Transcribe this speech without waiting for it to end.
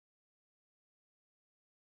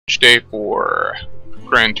Day for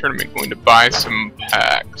Grand Tournament. Going to buy some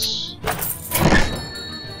packs.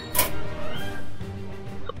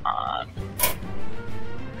 Come on.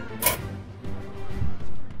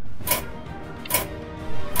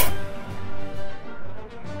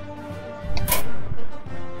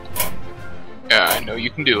 Yeah, I know you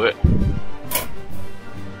can do it.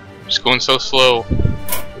 Just going so slow.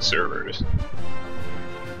 The servers.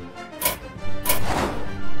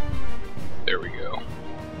 There we go.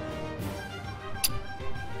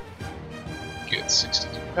 Get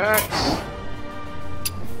 62 packs.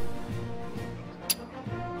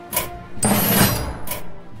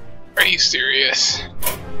 Are you serious?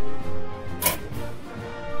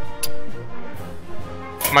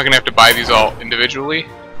 Am I gonna have to buy these all individually?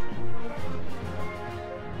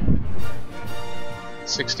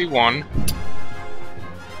 61.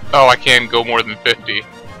 Oh, I can't go more than 50.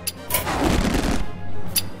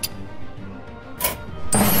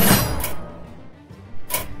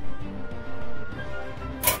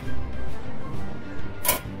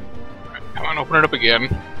 Come on, open it up again.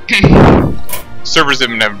 Servers have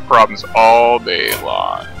been having problems all day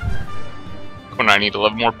long. When I need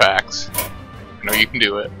 11 more packs. I know you can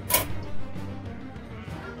do it.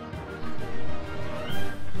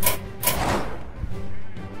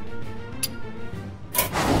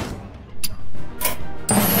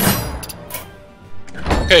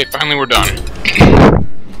 Okay, finally we're done.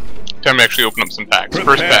 Time to actually open up some packs.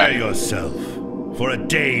 First pack. Prepare yourself for a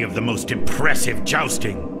day of the most impressive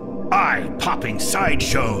jousting, eye-popping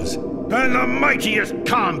sideshows, and the mightiest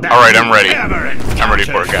combat. All right, I'm ready. I'm ready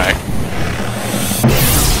for it, guy.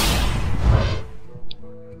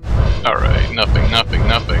 All right, nothing. I'm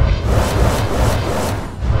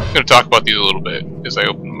gonna talk about these a little bit as I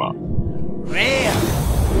open them up.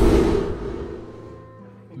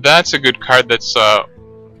 That's a good card. That's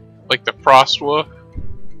like the Frost Wolf.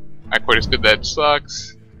 Not quite as good. That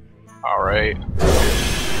sucks. All right.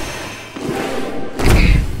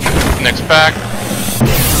 Next pack.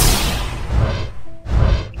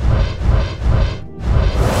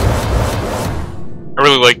 I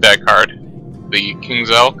really like that card. The King's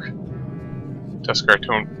Elk. Tuskar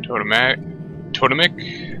Totemic.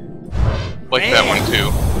 Like that one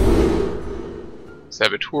too.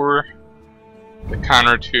 Saboteur. The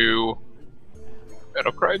counter to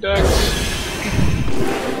Battlecry decks.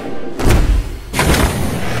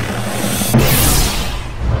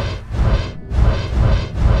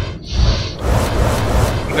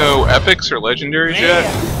 No epics or legendaries yet.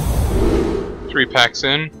 3 packs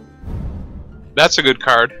in. That's a good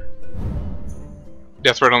card.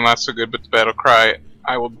 Death Rattle not so good, but the Battlecry,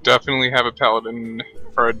 I will definitely have a Paladin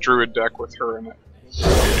or a Druid deck with her in it.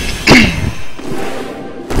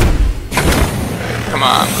 Come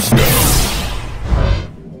on, let's go.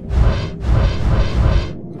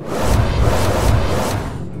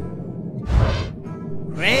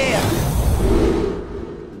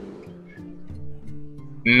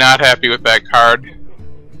 Not happy with that card.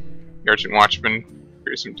 The Argent Watchman,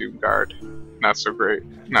 Fearsome Doom Guard. Not so great.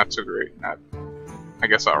 Not so great. Not. I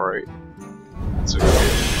guess alright. Not so great.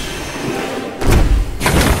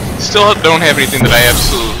 Still don't have anything that I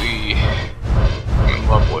absolutely am in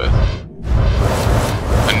love with.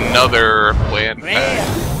 Another bland pack.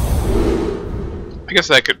 I guess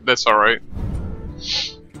that's alright.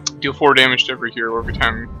 Deal 4 damage to every hero every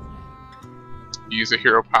time you use a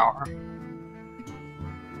hero power.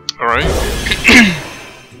 Alright.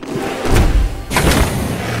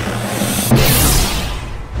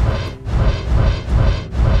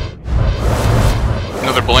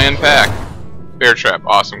 Another bland pack. Bear Trap,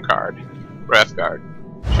 awesome card. Wrath Guard,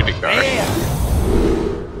 shitty card.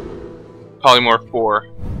 Polymorph 4,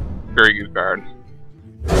 very good card.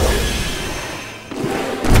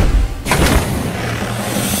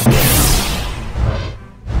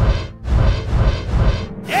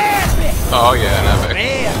 Oh yeah, an epic.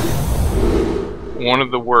 One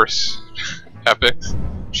of the worst epics.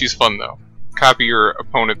 She's fun though. Copy your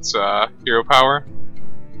opponent's hero power.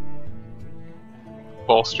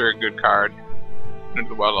 Bolster, good card. Into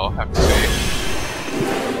the well, I'll have to see.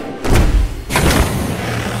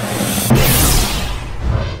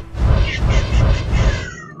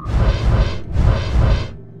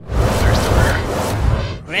 There's the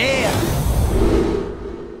rare.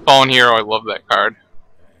 Fallen Hero, I love that card.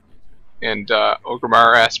 And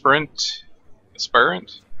Ogrimmar Aspirant.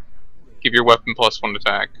 Give your weapon +1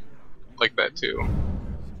 attack. Like that too.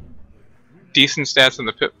 Decent stats on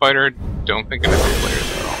the Pit Fighter. Don't think I ever play her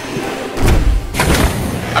though.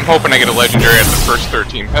 I'm hoping I get a legendary at the first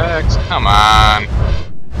 13 packs. Come on.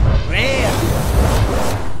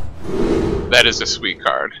 That is a sweet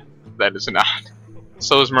card. That is not.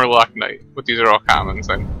 So is Murloc Knight, but these are all commons.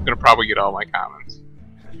 I'm gonna probably get all my commons.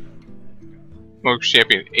 Smoke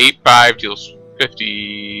Champion 8/5 deals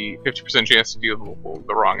 50% chance to deal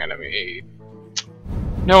the wrong enemy.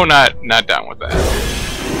 No, not down with that.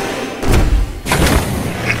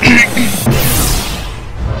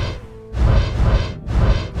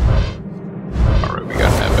 Alright, we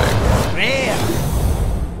got that back.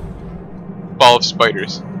 Ball of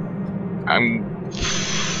Spiders.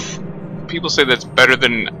 People say that's better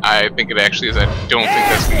than I think it actually is. I don't think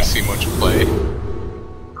that's going to see much play.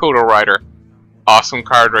 Kodo Rider. Awesome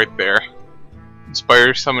card right there.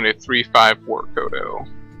 Inspire summon a 3/5 War Kodo.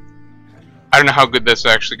 I don't know how good that's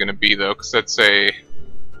actually going to be though, because that's a...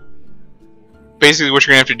 Basically what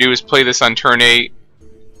you're going to have to do is play this on turn 8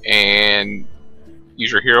 and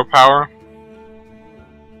use your hero power.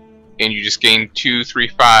 And you just gain 2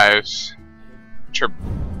 3/5s, which are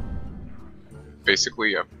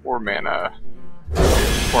basically a 4 mana.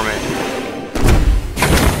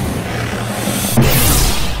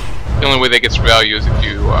 The only way that gets value is if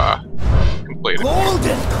you complete it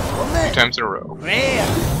 2 times in a row.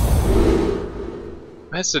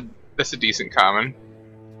 That's a decent common.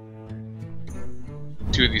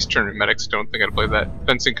 2 of these tournament medics, don't think I'd play that.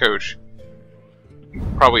 Fencing Coach.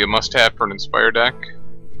 Probably a must-have for an Inspire deck.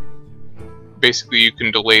 Basically, you can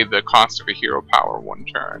delay the cost of a hero power 1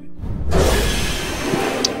 turn.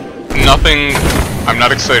 Nothing... I'm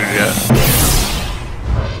not excited yet.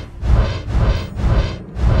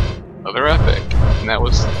 Another epic. And that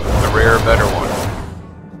was the rare, better one.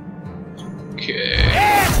 Okay.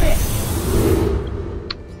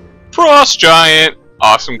 Frost Giant!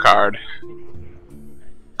 Awesome card.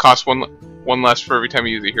 Costs one less for every time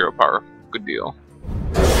you use a hero power. Good deal.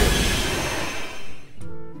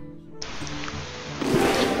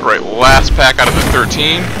 Alright, last pack out of the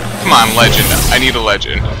 13. Come on, legend. I need a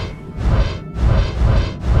legend.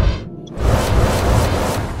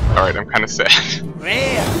 Alright, I'm kind of sad.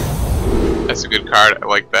 That's a good card. I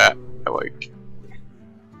like that. I like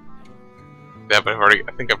that, but I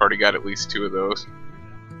think I've already got at least 2 of those.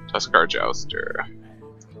 Tuskar Jouster.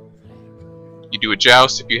 You do a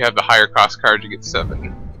joust. If you have the higher cost card, you get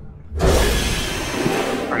 7.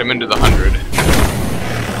 Alright, I'm into the 100.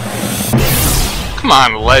 Come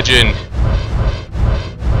on, legend.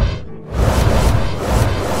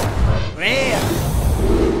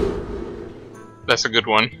 That's a good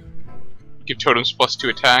one. Give totems +2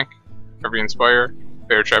 attack. Every Inspire.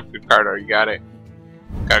 Bear Trap, good card. Already got it.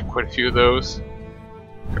 Got quite a few of those.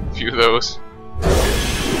 Got a few of those.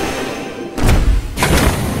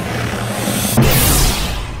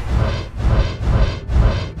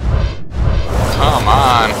 Come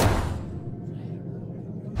on.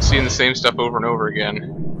 Seeing the same stuff over and over again.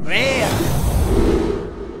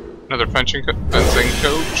 Another fencing coach.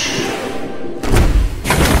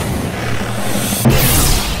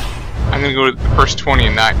 I'm gonna go to the first 20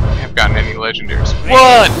 and not have gotten any legendaries.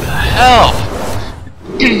 What the hell?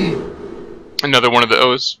 Another one of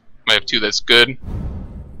those. Might have 2 that's good.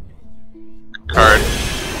 Good card.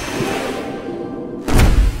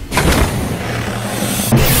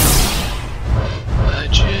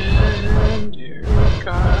 Legendary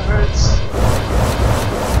cards.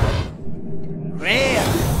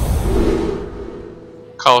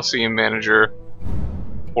 Coliseum Manager.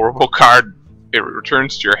 Horrible card. It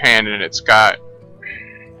returns to your hand and it's got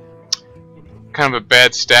kind of a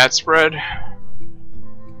bad stat spread.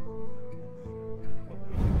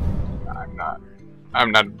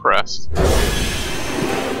 I'm not impressed.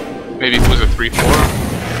 Maybe if it was a 3/4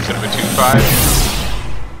 instead of a 2/5.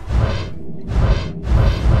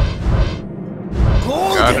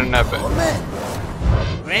 Got an epic.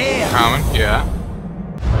 Common, yeah.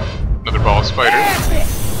 Another Ball of Spiders.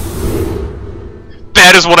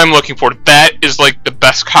 That is what I'm looking for. That is like the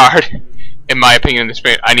best card, in my opinion, in this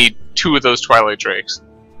paint. I need 2 of those Twilight Drakes.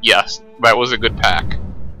 Yes, that was a good pack.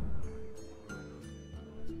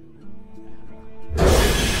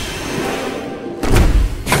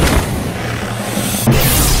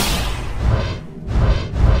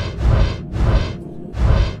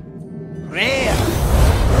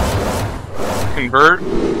 Convert.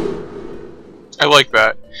 I like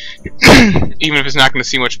that. Even if it's not going to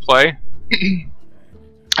see much play.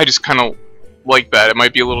 I just kind of like that. It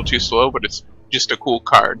might be a little too slow, but it's just a cool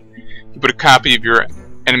card. You put a copy of your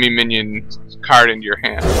enemy minion card into your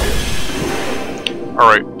hand.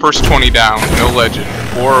 Alright, first 20 down, no legend.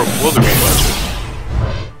 Or will there be legend?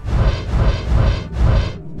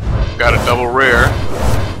 Got a double rare.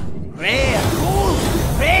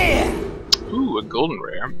 Ooh, a golden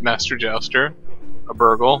rare. Master Jouster. A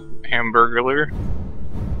Burgle. Hamburglar.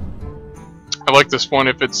 I like this one.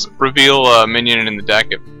 If it's reveal a minion in the deck,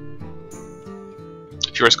 if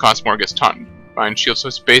yours costs more, gets taunted by shield. So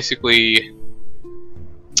it's basically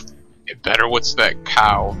it better. What's that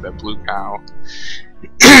cow? That blue cow.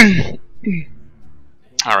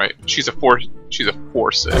 All right, she's a 4. She's a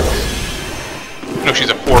 4/6. No, she's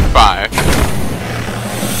a 4/5.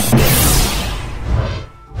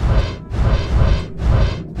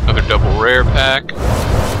 Another double rare pack.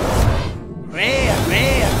 Rare.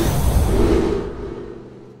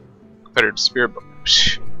 Competitive spirit.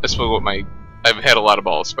 That's what my. I've had a lot of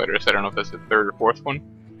ball spiders. I don't know if that's the 3rd or 4th one.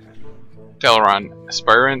 Dalaran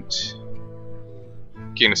Aspirant.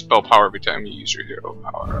 Gain a spell power every time you use your hero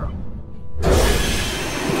power.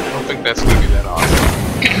 I don't think that's going to be that awesome.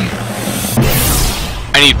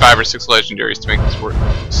 I need 5 or 6 legendaries to make this worth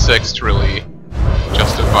 6 to really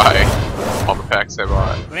justify all the packs I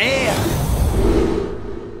bought. Rare.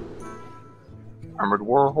 Armored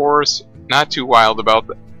Warhorse. Not too wild about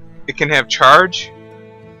that. It can have charge,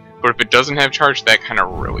 but if it doesn't have charge, that kind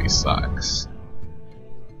of really sucks.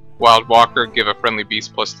 Wild Walker, give a friendly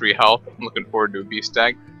beast plus 3 health. I'm looking forward to a beast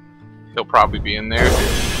deck. He'll probably be in there.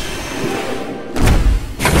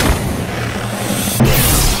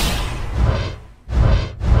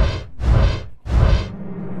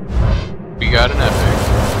 We got an epic.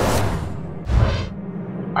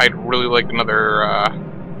 I'd really like another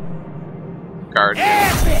Guardian.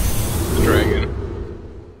 The Dragon.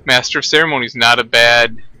 Master of Ceremonies, not a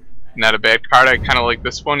bad card. I kind of like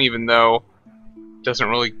this one, even though it doesn't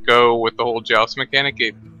really go with the whole joust mechanic.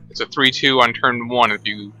 It's a 3/2 on turn 1 if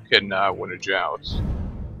you can win a joust.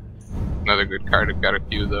 Another good card. I've got a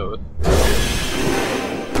few of those.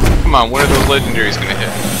 Come on, when are those legendaries gonna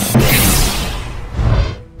hit?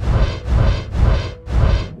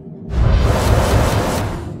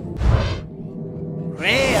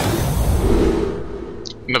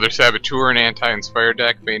 Another Saboteur, an anti-inspire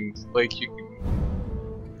deck. Main Lake, you can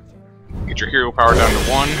get your hero power down to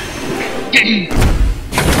 1.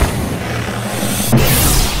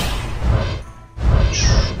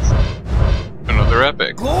 Another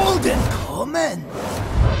epic. Golden common.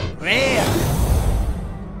 Rare.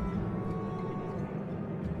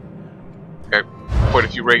 Okay, quite a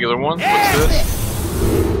few regular ones. What's this?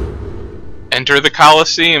 Enter the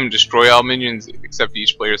Coliseum, destroy all minions except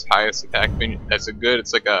each player's highest attack minion. That's a good,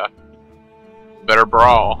 it's like a better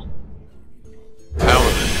brawl.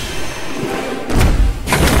 Paladin.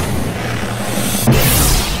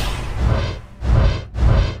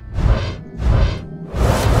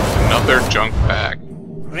 Another junk pack.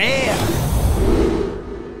 Rare.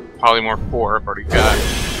 Polymorph 4, I've already got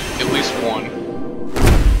at least one.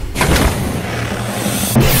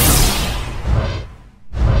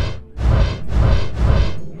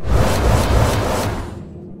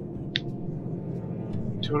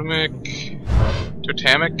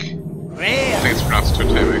 Totemic? Rare. I think it's pronounced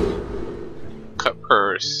Totemic. Cut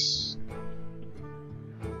purse.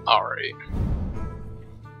 Alright.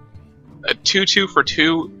 A 2/2 for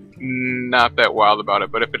 2, not that wild about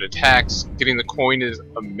it, but if it attacks, getting the coin is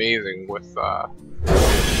amazing with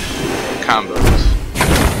combos.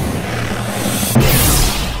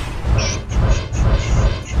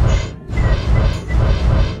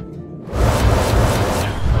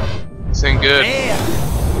 This ain't good. Rare.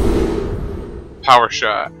 Power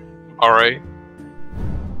shot. Alright.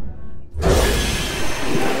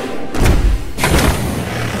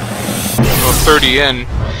 Well, 30 in.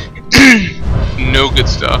 No good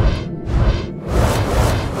stuff.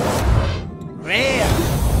 Rare.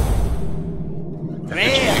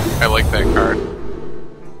 Rare. I like that card.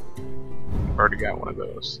 I've already got one of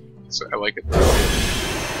those. So I like it though.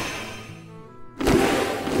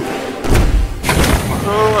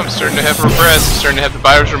 Oh, I'm starting to have regrets. I'm starting to have the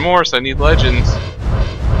buyer's remorse. I need legends.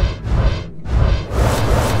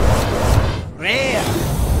 Rare.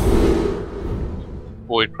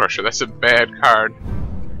 Void Crusher. That's a bad card.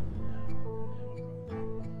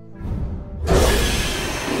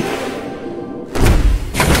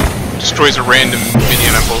 Destroys a random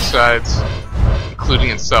minion on both sides, including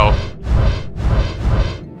itself.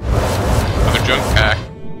 Another junk pack.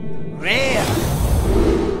 Rare.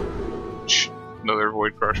 Another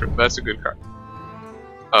Void Crusher. That's a good card.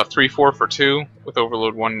 3/4 for 2 with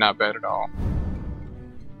Overload 1, not bad at all.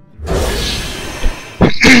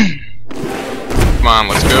 Come on,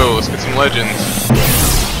 let's go. Let's get some legends.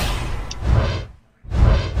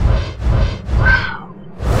 Wow.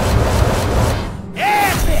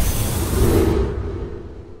 Epic.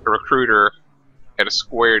 A recruiter had a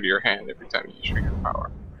square to your hand every time you use your power.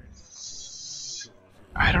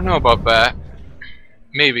 I don't know about that.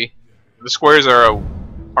 Maybe. The squares are a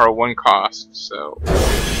 1 cost, so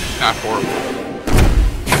not horrible.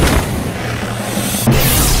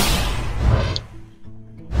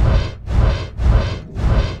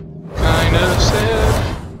 Kinda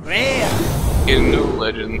sad. Rare. Getting no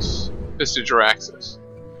legends. Fisted Jiraxis.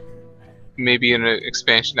 Maybe in an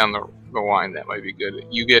expansion down the line that might be good.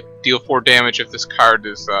 You deal 4 damage if this card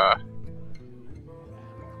is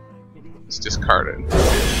discarded.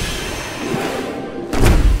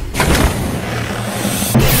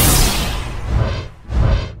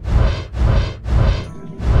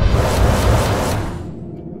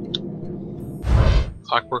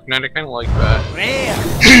 Clockwork Knight, I kinda like that. Rare.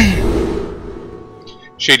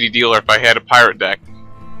 Shady Dealer, if I had a pirate deck,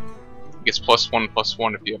 it gets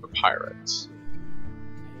 +1/+1 if you have a pirate.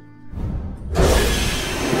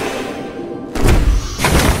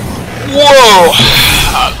 Whoa!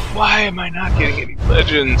 Why am I not getting any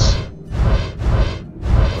legends?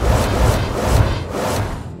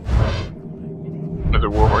 Another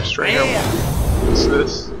Warhorse Trainer. What's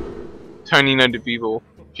this? Tiny Knight of Evil.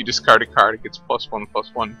 If you discard a card, it gets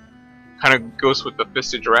 +1/+1. Kind of goes with the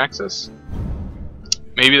Fisted Jiraxis.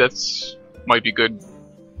 Maybe that's might be good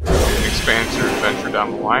in an expansion or adventure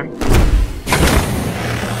down the line.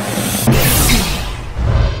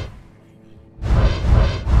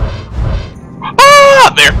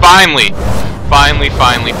 Ah! There, finally! Finally.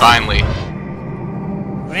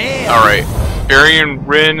 Alright. Varian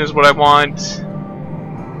Rin is what I want.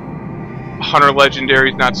 Hunter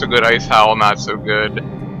Legendary's not so good. Ice Howl, not so good.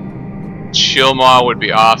 Chillmaw would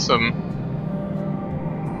be awesome.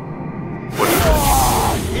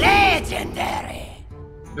 Legendary.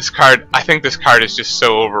 This card, I think this card is just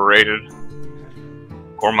so overrated.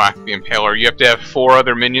 Gormak the Impaler. You have to have 4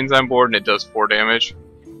 other minions on board and it does 4 damage.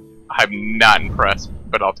 I'm not impressed,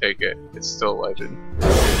 but I'll take it. It's still a legend.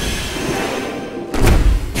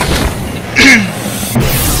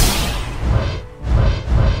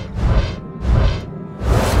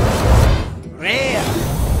 Rare.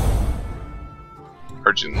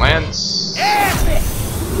 Urgent Lance.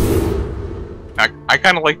 I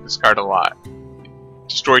kind of like this card a lot.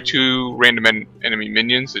 Destroy 2 random enemy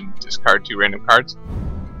minions and discard 2 random cards.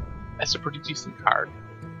 That's a pretty decent card.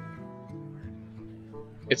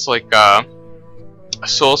 It's like a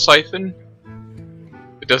Soul Siphon.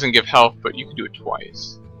 It doesn't give health, but you can do it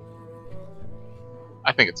twice.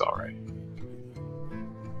 I think it's alright.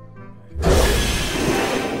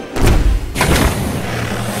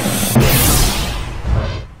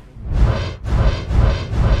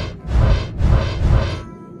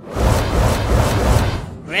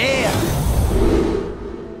 Rare.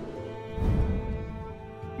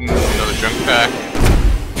 Another junk pack.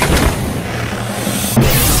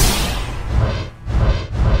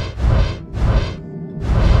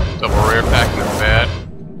 Double rare pack, not bad.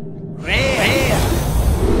 Rare.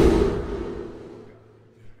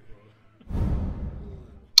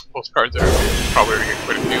 Both cards are probably gonna get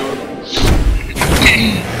quite a few.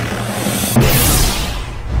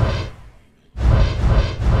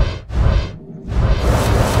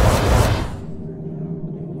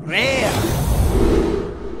 Rare.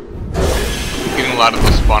 Getting a lot of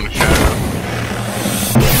the Spawn of Shadow.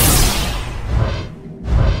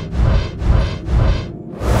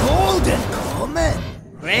 Golden Common.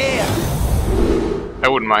 Rare. I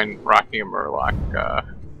wouldn't mind rocking a Murloc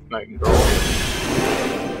Night and Gold.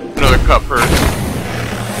 Another Cup Purse.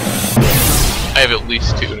 I have at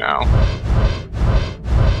least 2 now.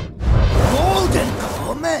 Golden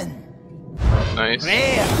Common. Nice.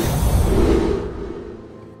 Rare.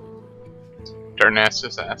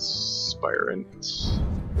 Darnassus Aspirant.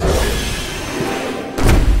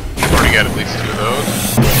 Already got at least 2 of those.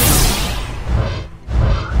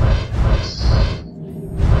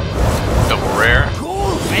 Double rare.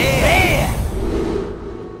 Gold. Rare.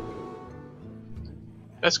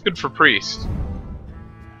 That's good for Priest.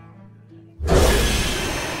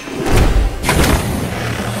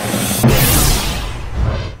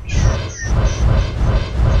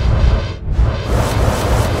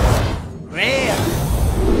 Rare.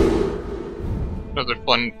 Another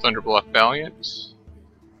Thunderbluff Valiant.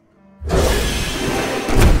 I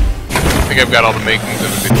think I've got all the makings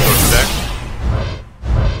of a good totem deck.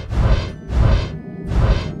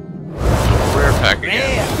 Double rare pack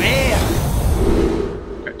again. Rare.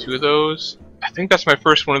 Got 2 of those. I think that's my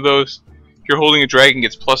first one of those. If you're holding a dragon,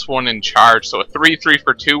 gets +1 in charge, so a 3/3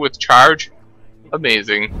 for 2 with charge.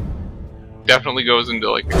 Amazing. Definitely goes into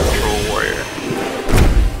like a control warrior.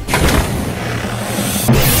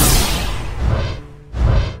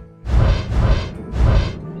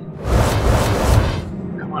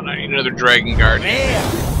 Come on, I need another Dragon Guard. Rare.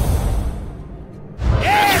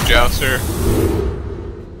 Master Jouster.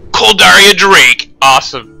 Coldaria Drake!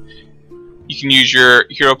 Awesome. You can use your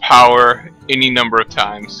hero power any number of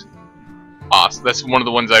times. Awesome. That's one of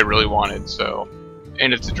the ones I really wanted, so...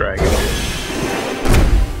 And it's a dragon.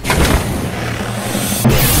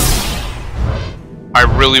 I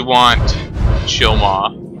really want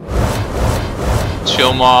Chillmaw.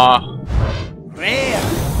 Chillmaw,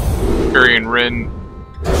 Furion Rin,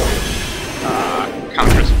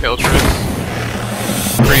 Countess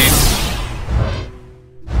Piltress, Priest,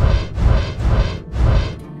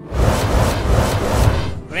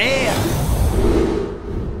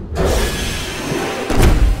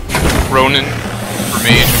 Ronin for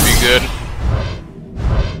mage would be good.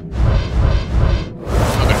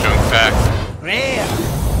 Another junk pack.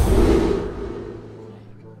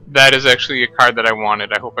 That is actually a card that I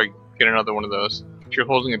wanted. I hope I get another one of those. If you're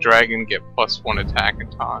holding a dragon, get +1 attack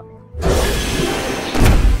and taunt.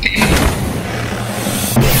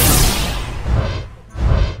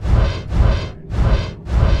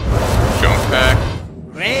 Junk pack.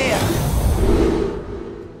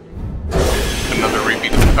 Another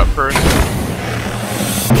repeat of cut first.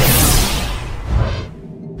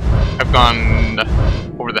 I've gone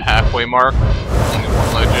over the halfway mark. Only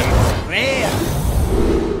one legend.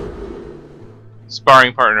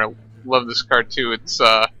 Sparring partner. Love this card too. It's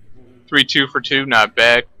 3/2 for 2, not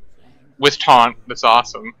bad. With taunt, that's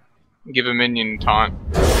awesome. Give a minion taunt.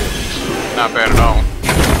 Not bad at all.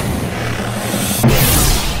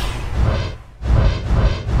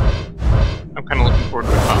 I'm kinda looking forward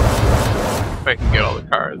to the taunt. If I can get all the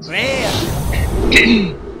cards.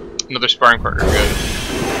 Another sparring partner, good.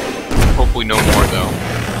 Hopefully no more though.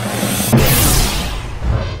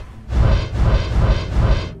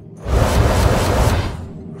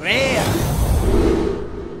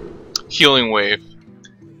 Healing Wave.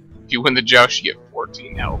 If you win the joust, you get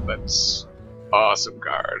 14 health. That's awesome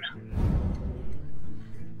card.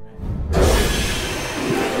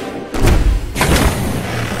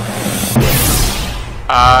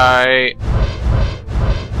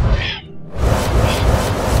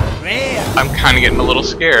 I'm kind of getting a little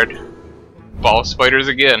scared. Ball of spiders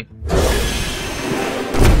again.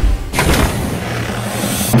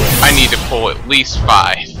 I need to pull at least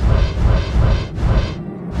 5.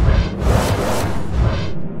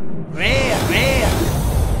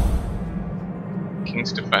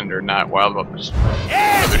 King's Defender, not Wild Others.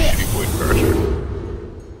 Another shitty Void Crusher.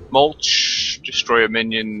 Mulch, destroy a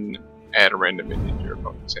minion, add a random minion to your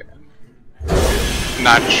opponent's hand.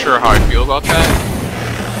 Not sure how I feel about that.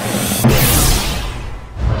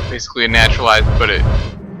 Basically a naturalized, but it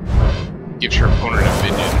gives your opponent a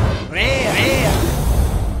minion.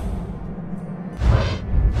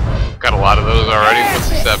 Got a lot of those already. What's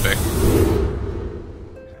this epic?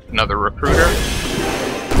 Another recruiter.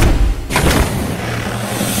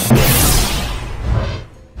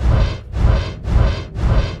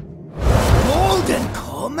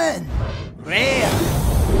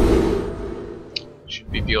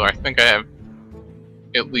 Should be dealer. I think I have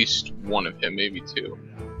at least one of him, maybe 2.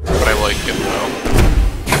 But I like him though.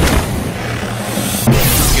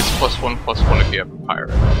 He gets +1/+1 if you have a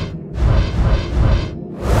pirate.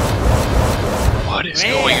 What is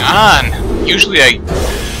going on? Usually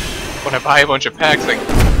when I buy a bunch of packs, I keep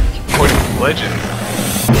pointing to legends.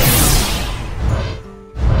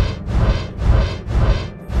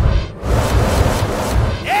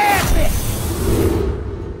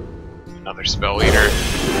 Another spell eater.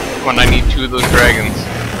 When I need 2 of those dragons.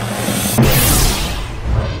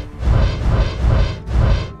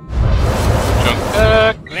 Junk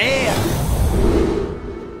pack.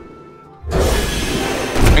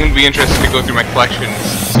 I'm gonna be interested to go through my collections.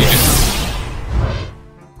 See just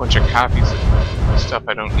a bunch of copies of stuff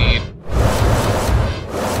I don't need.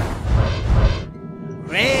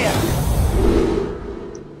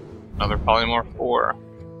 Another Polymorph 4.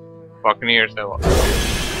 Buccaneers, I love.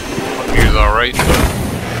 Buccaneers alright, but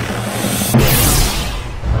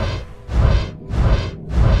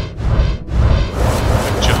a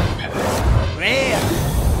jump pack.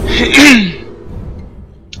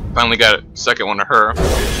 Finally got a second one to her.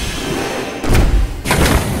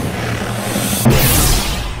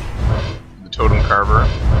 The Totem Carver.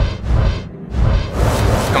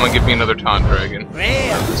 Come on, give me another Taunt Dragon.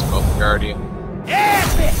 This called the Guardian.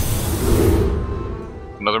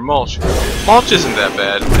 Another Mulch. Mulch isn't that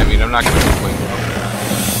bad. I mean, I'm not going to complain about that.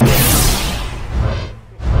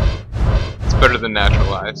 It's better than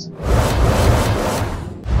Naturalize.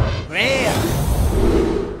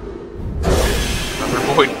 Another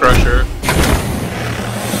Void Crusher.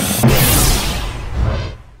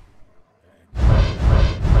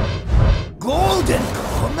 Golden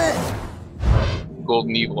Comet.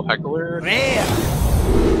 Golden Evil Heckler.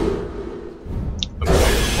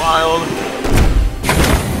 Wild.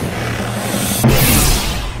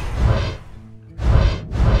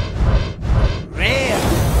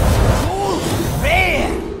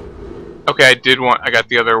 Okay, I got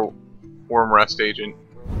the other Worm Rest Agent.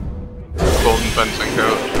 Golden Fencing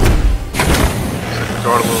Coat. So I can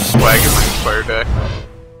throw out a little swag in my Inspire deck.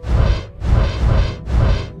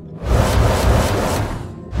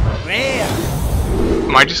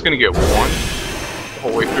 Am I just gonna get one the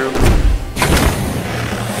whole way through?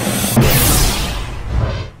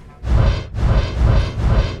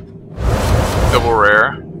 Double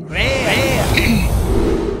rare.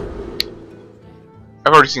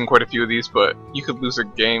 I've already seen quite a few of these, but you could lose a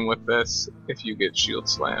game with this if you get Shield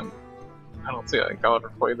Slam. I don't think I'll ever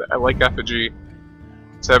play that. I like Effigy.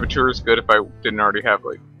 Saboteur is good if I didn't already have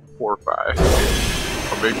like 4 or 5.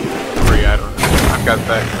 Or maybe 3, I don't know. I've got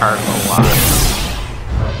that card a lot.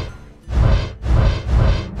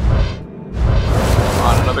 Come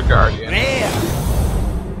on, another Guardian.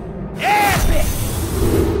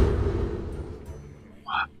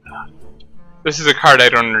 This is a card I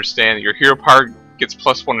don't understand. Your hero power gets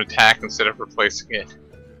 +1 attack instead of replacing it.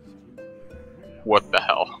 What the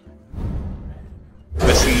hell?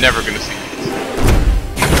 This is never gonna see use.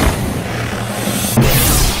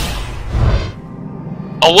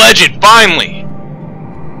 A legend, finally!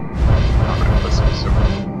 Alright, let's do some.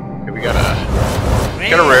 Okay, we got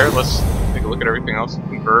a rare. Let's take a look at everything else.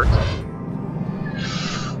 Convert.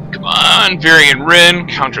 Come on, Variant Rin,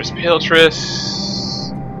 Countress Paletris.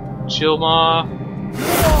 Chilma.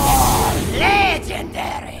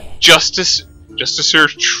 Legendary.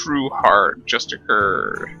 Justicer's True Heart just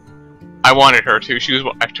occurred. I wanted her too.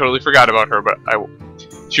 I totally forgot about her, but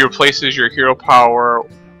she replaces your hero power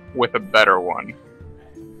with a better one.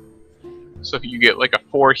 So if you get like a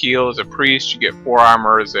 4 heal as a priest, you get 4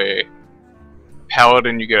 armor as a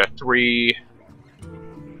paladin, you get a 3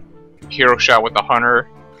 hero shot with a hunter.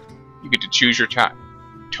 You get to choose your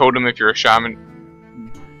totem if you're a shaman.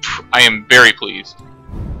 I am very pleased.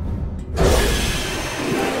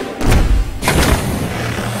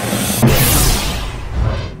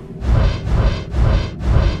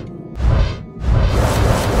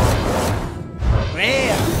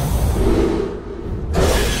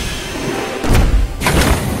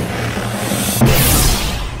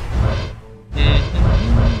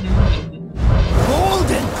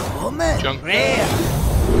 Golden Comet. Junk.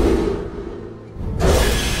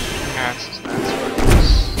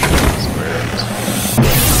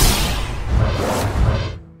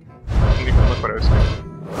 What I was doing.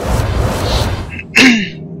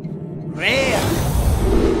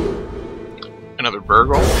 Another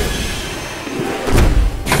Burgle.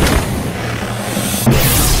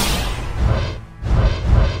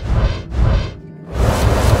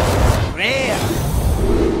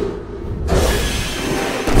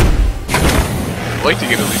 I'd like to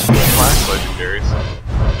get at least one class legendaries.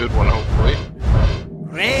 A good one, hopefully.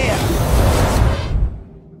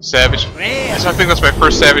 Savage. So I think that's my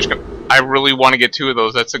first Savage. I really want to get 2 of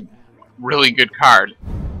those. That's a really good card.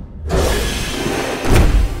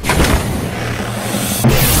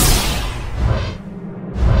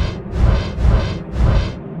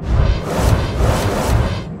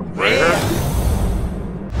 Rare.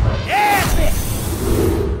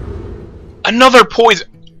 Another poison.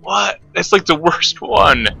 What? That's like the worst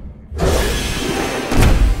one.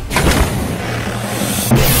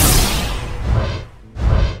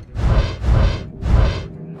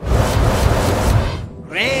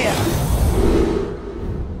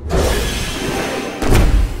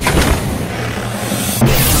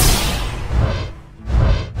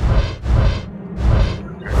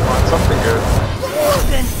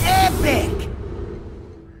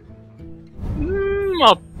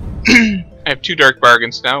 I have 2 Dark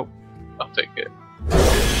Bargains now. I'll take it.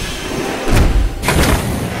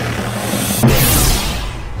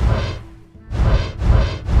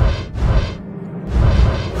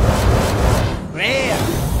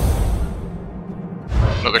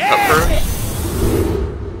 Another Cutthroat.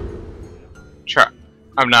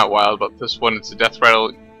 I'm not wild about this one. It's a death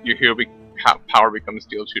rattle. Your hero power becomes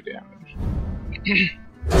deal 2 damage.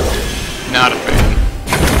 Not a fan.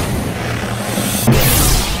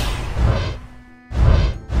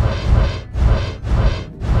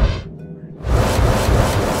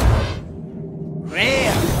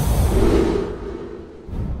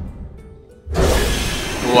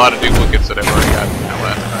 A lot of duplicates that I've already got in that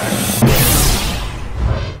last time.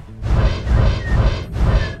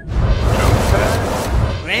 Jump pad.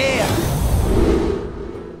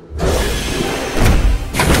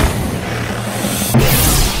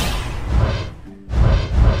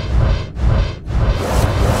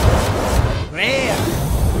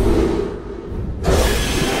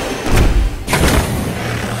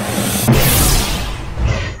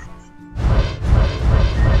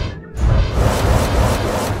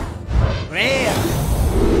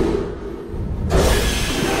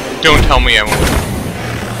 tell me I won't.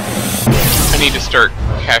 I need to start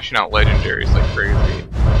cashing out legendaries like crazy.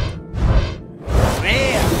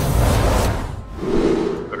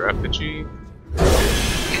 Better effigy.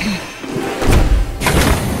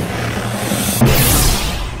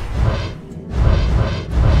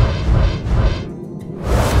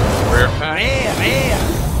 Rare pack.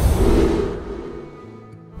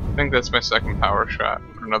 I think that's my second power shot.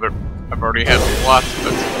 Another. I've already had lots of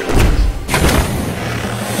executions.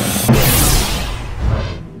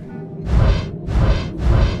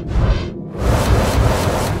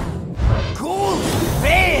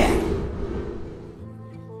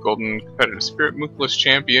 Golden Competitive Spirit, Moothless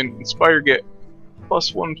Champion, Inspire, get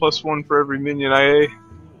 +1/+1 for every minion IA.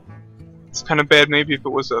 It's kind of bad maybe if it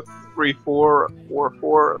was a 3/4, a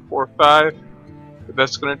 4/4, a 4/5, but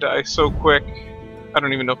that's gonna die so quick. I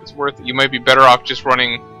don't even know if it's worth it. You might be better off just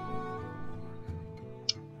running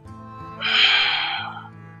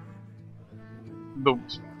the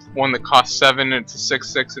one that costs 7 and it's a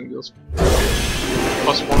 6/6 and deals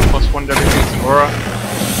 +1/+1 to everything. It's an aura.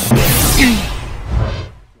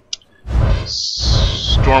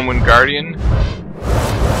 Stormwind Guardian.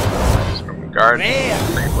 Stormwind Guard. I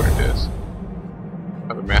forget what it is.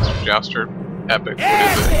 Another Master Jouster. Epic.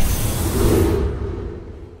 What is it?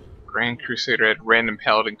 Grand Crusader, add random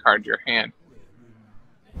Paladin card to your hand.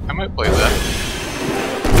 I might play that.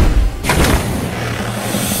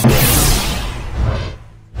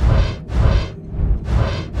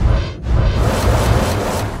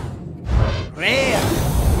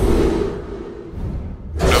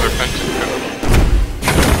 Another Pension code.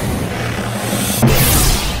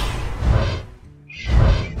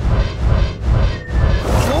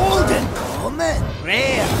 Golden Common.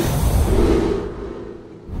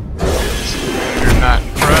 You're not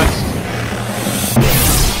impressed.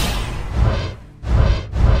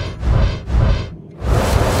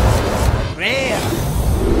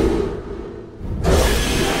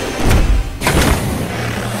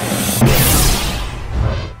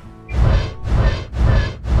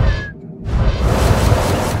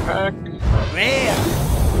 Pack.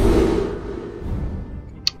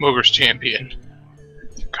 Mogre's Champion.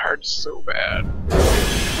 The card's so bad.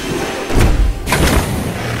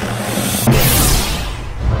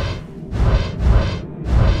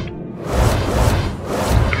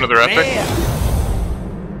 Another epic.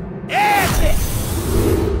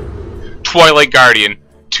 Twilight Guardian.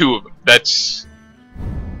 2 of them. That's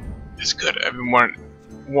good. I've been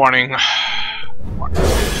wanting.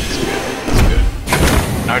 It's good. It's good.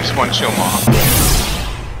 Now I just want to show them off.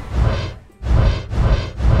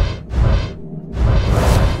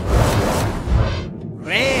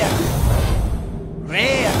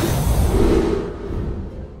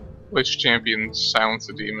 Witch Champion, Silence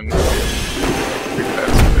the Demon. I think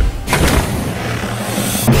that's good.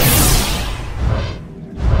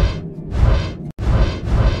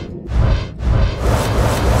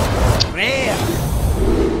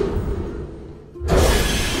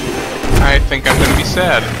 I think I'm gonna be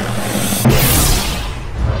sad.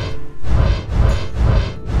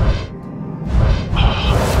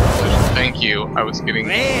 Thank you. I was getting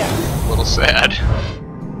a little sad.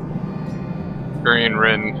 Varian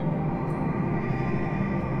Rin.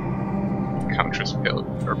 Countess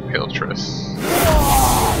Paletris.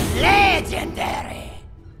 Oh, legendary.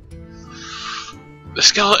 The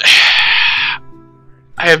skeleton.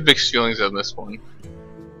 I have mixed feelings on this one.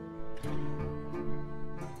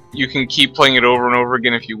 You can keep playing it over and over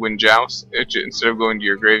again if you win Joust. Instead of going to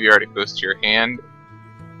your graveyard, it goes to your hand.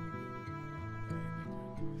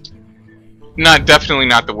 Definitely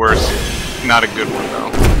not the worst. Not a good one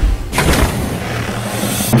though.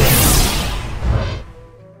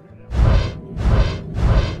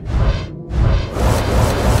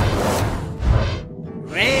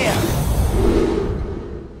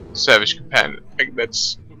 Savage Companion. I think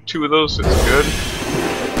that's 2 of those. It's good.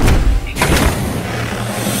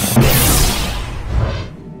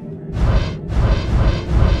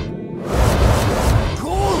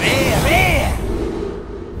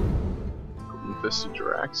 This is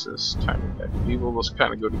Jaraxxus, Tiny Deck of Evil. Those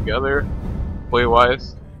kind of go together, play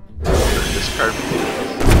wise. Discard.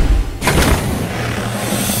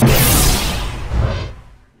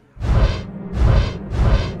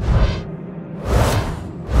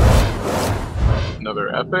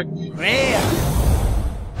 Another epic.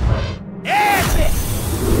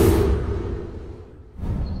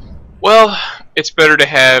 Well, it's better to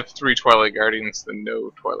have 3 Twilight Guardians than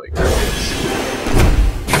no Twilight Guardians.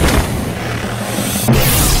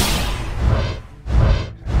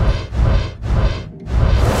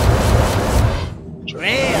 So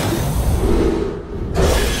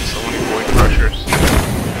many Void Crushers.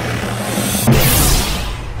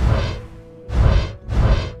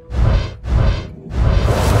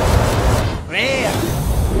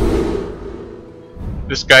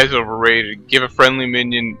 This guy's overrated. Give a friendly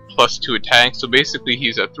minion +2 attack. So basically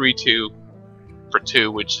he's a 3/2 for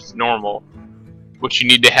 2, which is normal. Which you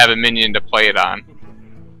need to have a minion to play it on.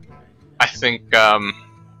 I think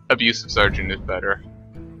Abusive Sergeant is better.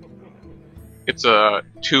 It's a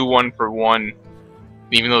 2/1 for 1.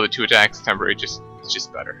 Even though the 2 attacks is temporary, it's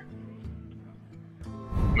just better.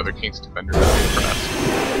 Another King's Defender, not impressed.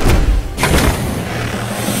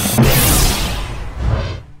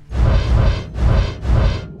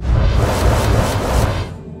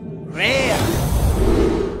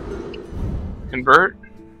 Convert?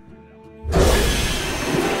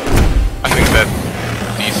 I think that's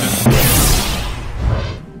decent.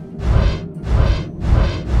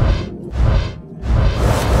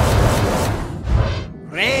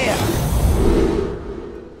 Rare.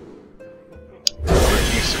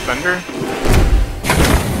 King's Defender?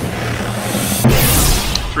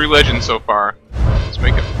 3 legends so far. Let's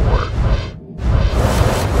make it 4.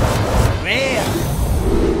 Rare.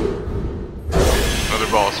 Another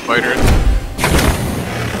ball of spiders.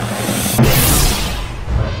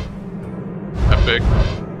 Epic.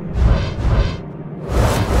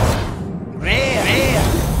 Rare. Rare.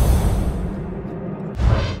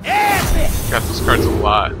 Epic. Got those cards a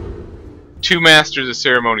lot. 2 Masters of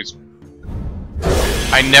Ceremonies.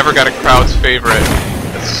 I never got a crowd's favorite.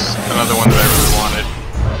 That's another one that I really wanted.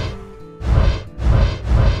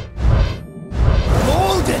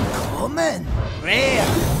 Golden Common. Rare.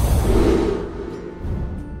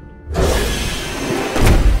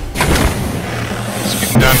 Just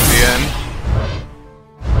getting down to the end.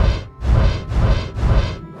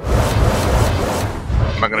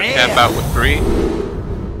 Am I gonna tap out with 3?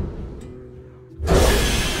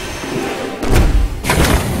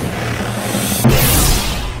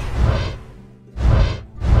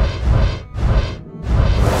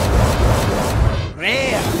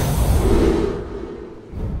 Rare.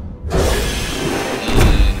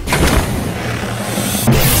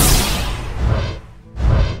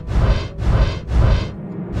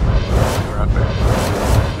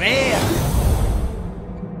 Rare.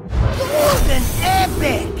 Golden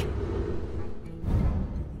Epic.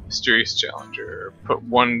 Mysterious Challenger. Put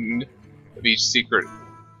 1 of each secret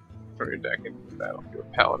from your deck into the battlefield.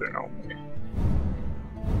 Paladin only.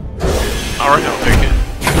 Alright, I'll take it.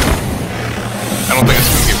 I don't think it's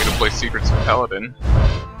gonna get me to play Secrets of Paladin.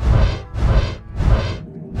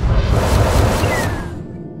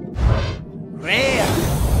 Rare.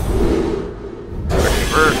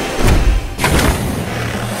 Convert.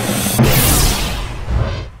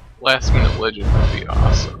 Last minute legend would be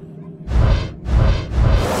awesome.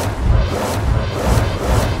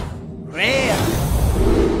 Rare.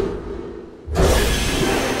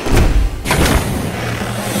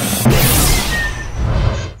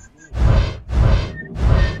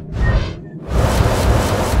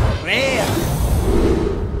 Rare.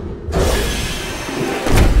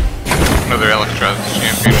 Another Electra's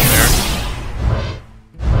champion in there.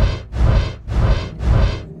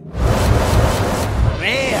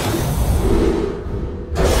 Rare.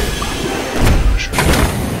 Sure.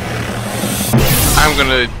 I'm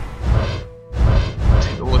gonna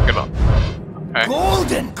take a look at them. Okay.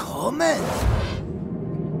 Golden Common.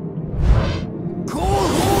 Cool.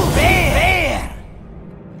 Rare.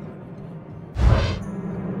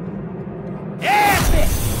 Epic.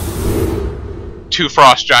 2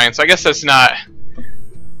 Frost Giants. I guess that's not...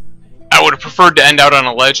 I would have preferred to end out on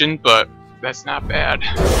a legend, but that's not bad.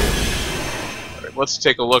 Alright, let's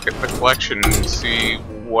take a look at the collection and see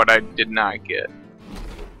what I did not get.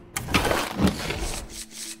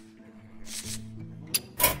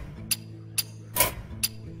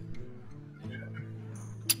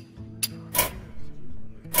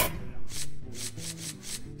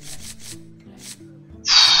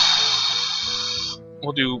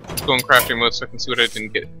 We'll do go in crafting mode so I can see what I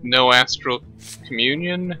didn't get. No Astral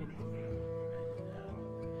Communion.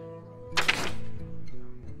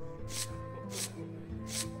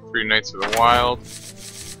 Three Knights of the Wild.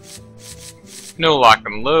 No Lock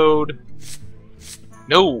and Load.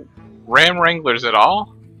 No Ram Wranglers at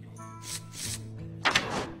all?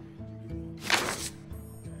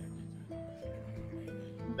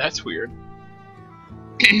 That's weird.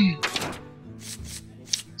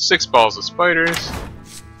 6 balls of spiders.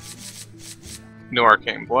 No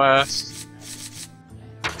Arcane Blast.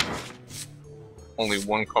 Only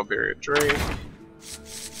 1 Calvaria Drake.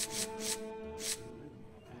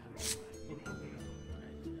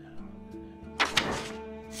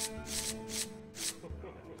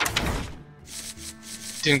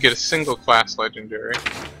 Didn't get a single class legendary.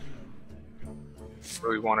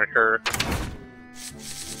 Really wanted her.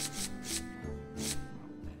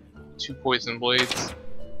 2 poison blades.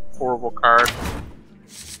 Horrible card.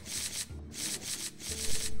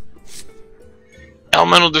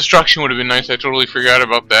 Elemental destruction would have been nice. I totally forgot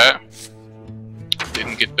about that.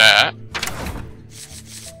 Didn't get that.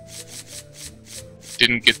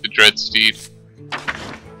 Didn't get the Dreadsteed.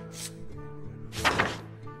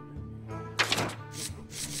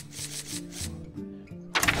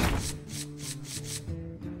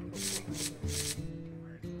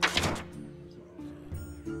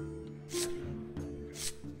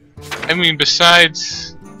 I mean,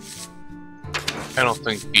 besides, I don't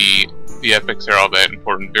think the epics are all that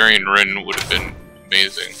important. Varian Rin would have been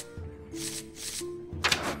amazing.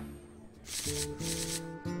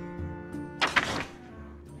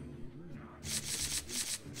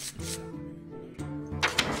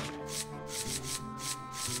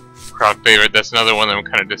 Crowd favorite. That's another one that I'm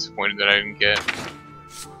kind of disappointed that I didn't get.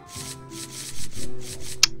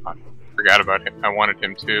 I forgot about him. I wanted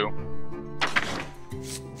him too.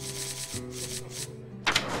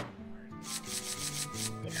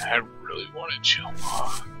 I really wanted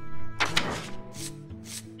Chilma.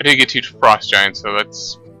 I did get 2 Frost Giants, so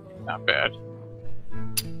that's not bad.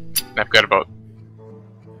 And I've got about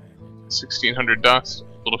 1,600 dust,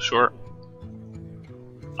 a little short.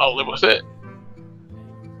 I'll live with it.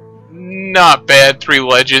 Not bad, 3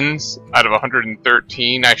 legends out of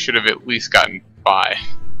 113. I should have at least gotten 5.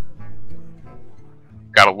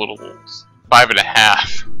 Got a little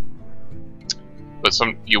 5.5. But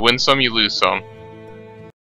you win some, you lose some.